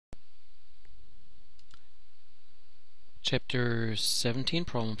Chapter 17,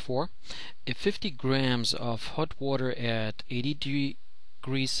 Problem 4. If 50 grams of hot water at 80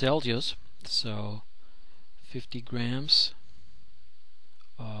 degrees Celsius, so 50 grams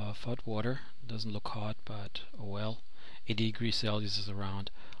of hot water, doesn't look hot, but oh well, 80 degrees Celsius is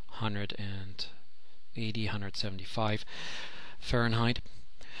around 180, 175 Fahrenheit,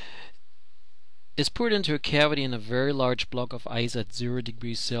 is poured into a cavity in a very large block of ice at 0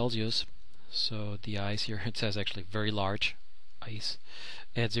 degrees Celsius. So the ice here, it says actually very large ice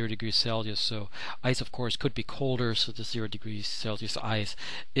at 0 degrees Celsius. So ice, of course, could be colder, so the 0 degrees Celsius ice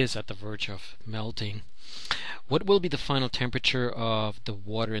is at the verge of melting. What will be the final temperature of the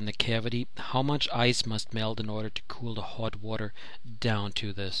water in the cavity? How much ice must melt in order to cool the hot water down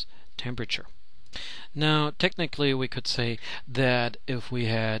to this temperature? Now, technically, we could say that if we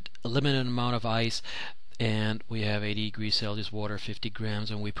had a limited amount of ice and we have 80 degrees Celsius water, 50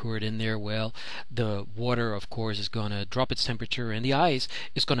 grams, and we pour it in there, well, the water, of course, is going to drop its temperature, and the ice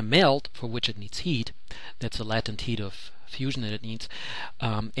is going to melt, for which it needs heat. That's the latent heat of fusion that it needs,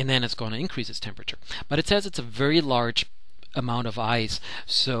 and then it's going to increase its temperature. But it says it's a very large amount of ice,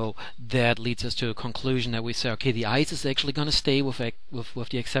 so that leads us to a conclusion that we say, okay, the ice is actually going to stay with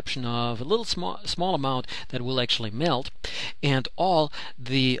the exception of a little small amount that will actually melt, and all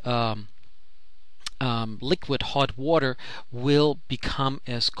the liquid hot water will become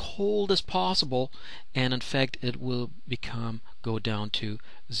as cold as possible, and in fact it will go down to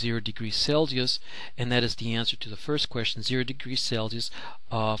 0 degrees Celsius, and that is the answer to the first question, 0 degrees Celsius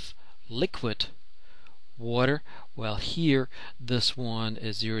of liquid water. Well, here this one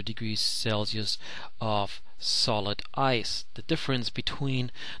is 0 degrees Celsius of solid ice. The difference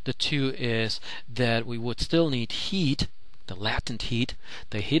between the two is that we would still need heat, the latent heat,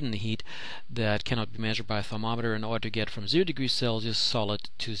 the hidden heat that cannot be measured by a thermometer, in order to get from 0 degrees Celsius solid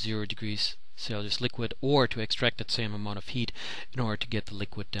to 0 degrees Celsius liquid, or to extract that same amount of heat in order to get the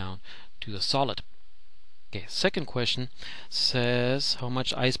liquid down to the solid. Okay, second question says how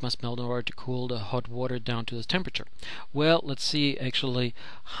much ice must melt in order to cool the hot water down to this temperature. Well, let's see actually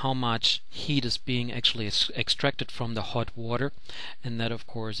how much heat is being actually extracted from the hot water, and that of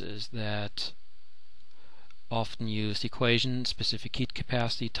course is that often used equation, specific heat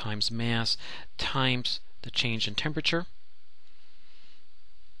capacity times mass times the change in temperature,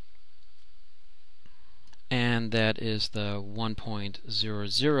 and that is the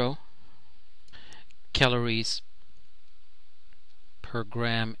 1.00 calories per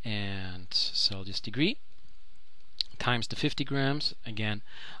gram and Celsius degree times the 50 grams. Again,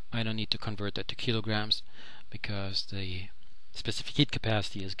 I don't need to convert that to kilograms because the specific heat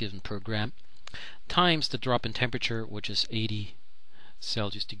capacity is given per gram, times the drop in temperature, which is 80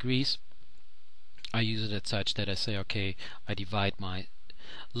 Celsius degrees. I use it as such that I say, okay, I divide my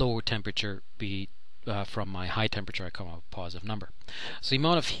lower temperature from my high temperature, I come up with a positive number. So the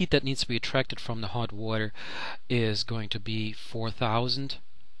amount of heat that needs to be extracted from the hot water is going to be 4,000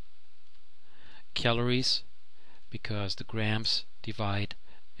 calories, because the grams divide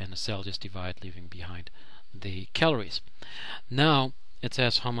and the Celsius divide, leaving behind the calories. Now it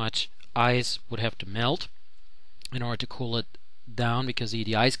says how much ice would have to melt in order to cool it down, because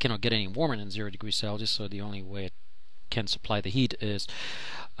the ice cannot get any warmer than 0 degrees Celsius, so the only way it can supply the heat is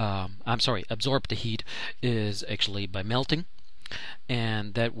absorb the heat is actually by melting,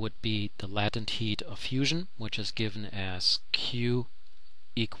 and that would be the latent heat of fusion, which is given as Q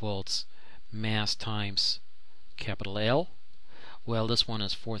equals mass times capital L. Well, this one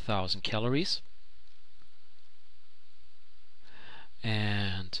is 4,000 calories,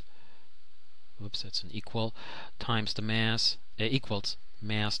 and that's an equal times the mass equals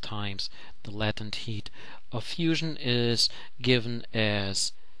mass times the latent heat of fusion is given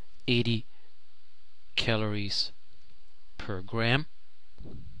as 80 calories per gram,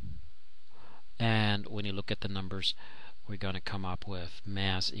 and when you look at the numbers, we're going to come up with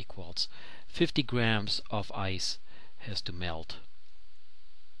mass equals 50 grams of ice has to melt.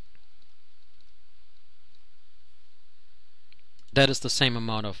 That is the same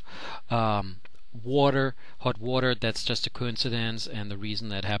amount of hot water. That's just a coincidence, and the reason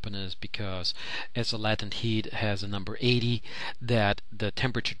that happened is because as the latent heat has a number 80, that the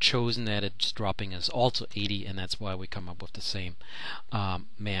temperature chosen that it's dropping is also 80, and that's why we come up with the same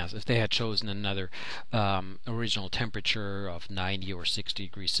mass. If they had chosen another original temperature of 90 or 60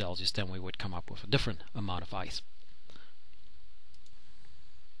 degrees Celsius, then we would come up with a different amount of ice.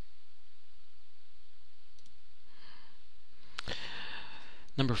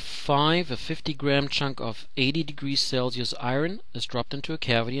 Number 5, a 50-gram chunk of 80 degrees Celsius iron is dropped into a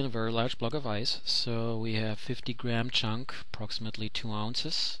cavity in a very large block of ice. So we have 50-gram chunk, approximately 2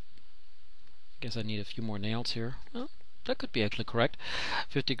 ounces. I guess I need a few more nails here. Well, that could be actually correct.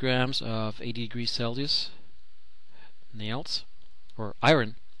 50 grams of 80 degrees Celsius nails, or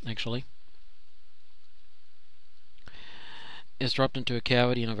iron actually, is dropped into a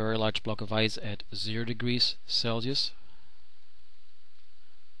cavity in a very large block of ice at 0 degrees Celsius.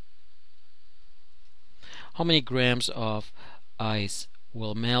 How many grams of ice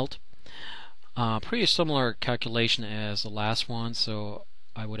will melt? Pretty similar calculation as the last one, so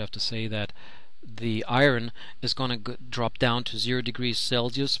I would have to say that the iron is going to drop down to 0 degrees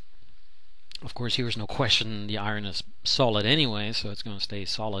Celsius. Of course, here's no question, the iron is solid anyway, so it's going to stay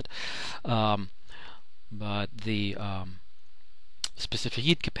solid. But the specific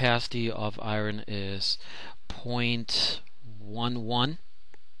heat capacity of iron is 0.11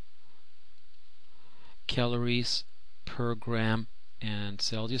 calories per gram and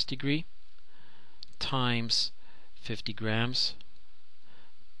Celsius degree times 50 grams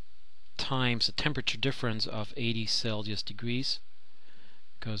times the temperature difference of 80 Celsius degrees,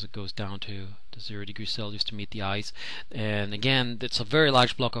 because it goes down to the 0 degrees Celsius to meet the ice. And again, it's a very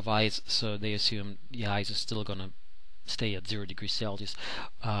large block of ice, so they assume the ice is still going to stay at 0 degrees Celsius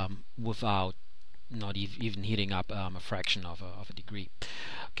without not even heating up a fraction of a degree.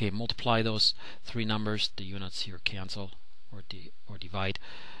 Okay, multiply those three numbers. The units here cancel or divide,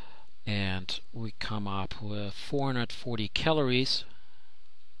 and we come up with 440 calories.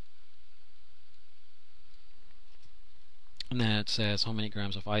 And then it says how many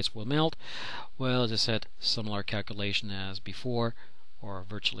grams of ice will melt. Well, as I said, similar calculation as before, or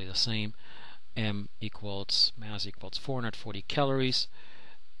virtually the same. Mass equals 440 calories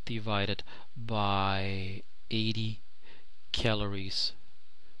divided by 80 calories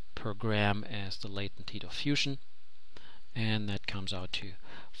per gram as the latent heat of fusion, and that comes out to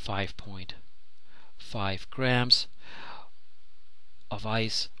 5.5 grams of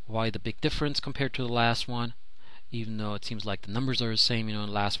ice. Why the big difference compared to the last one? Even though it seems like the numbers are the same, in the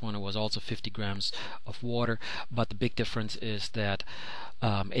last one it was also 50 grams of water, but the big difference is that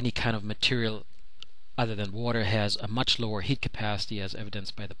any kind of material other than water has a much lower heat capacity, as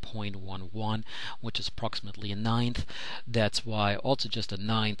evidenced by the 0.11, which is approximately a ninth. That's why also just a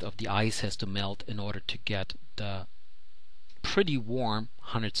ninth of the ice has to melt in order to get the pretty warm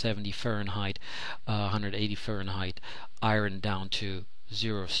 170 Fahrenheit, 180 Fahrenheit iron down to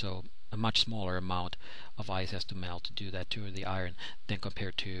 0. So a much smaller amount of ice has to melt to do that to the iron than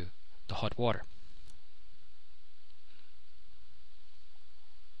compared to the hot water.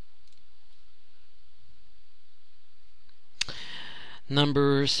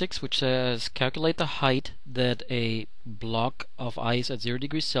 Number 6, which says calculate the height that a block of ice at 0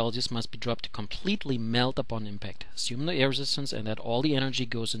 degrees Celsius must be dropped to completely melt upon impact. Assume the air resistance and that all the energy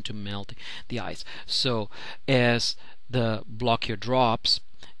goes into melting the ice. So as the block here drops,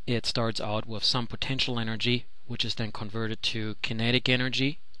 it starts out with some potential energy, which is then converted to kinetic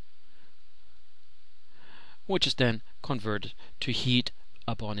energy, which is then converted to heat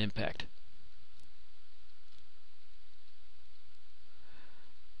upon impact.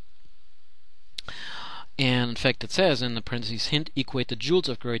 And in fact, it says in the parentheses, hint, equate the joules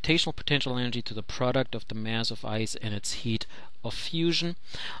of gravitational potential energy to the product of the mass of ice and its heat of fusion.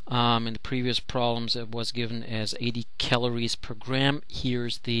 In the previous problems, it was given as 80 calories per gram.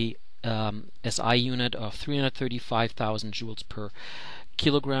 Here's the SI unit of 335,000 joules per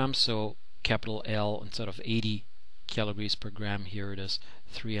kilogram. So capital L, instead of 80 calories per gram, here it is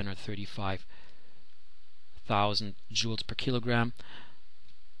 335,000 joules per kilogram.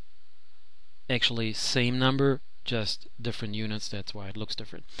 Actually same number, just different units, that's why it looks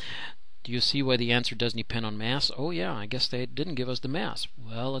different. Do you see why the answer doesn't depend on mass? Oh yeah, I guess they didn't give us the mass.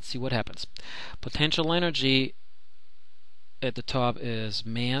 Well, let's see what happens. Potential energy at the top is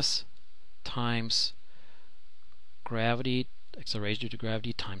mass times gravity, acceleration due to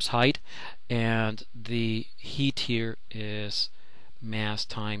gravity, times height, and the heat here is mass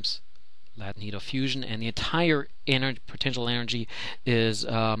times latent heat of fusion, and the entire potential energy is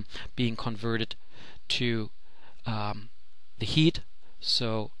being converted to the heat.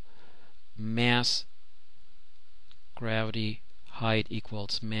 So mass, gravity, height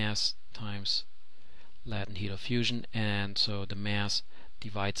equals mass times latent heat of fusion, and so the mass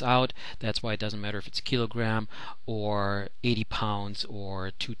divides out. That's why it doesn't matter if it's a kilogram or 80 pounds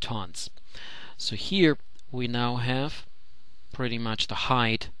or 2 tons. So here we now have pretty much the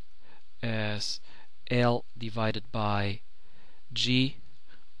height as L divided by G,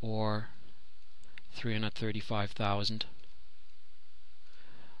 or 335,000.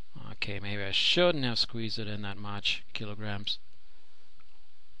 Okay, maybe I shouldn't have squeezed it in that much kilograms.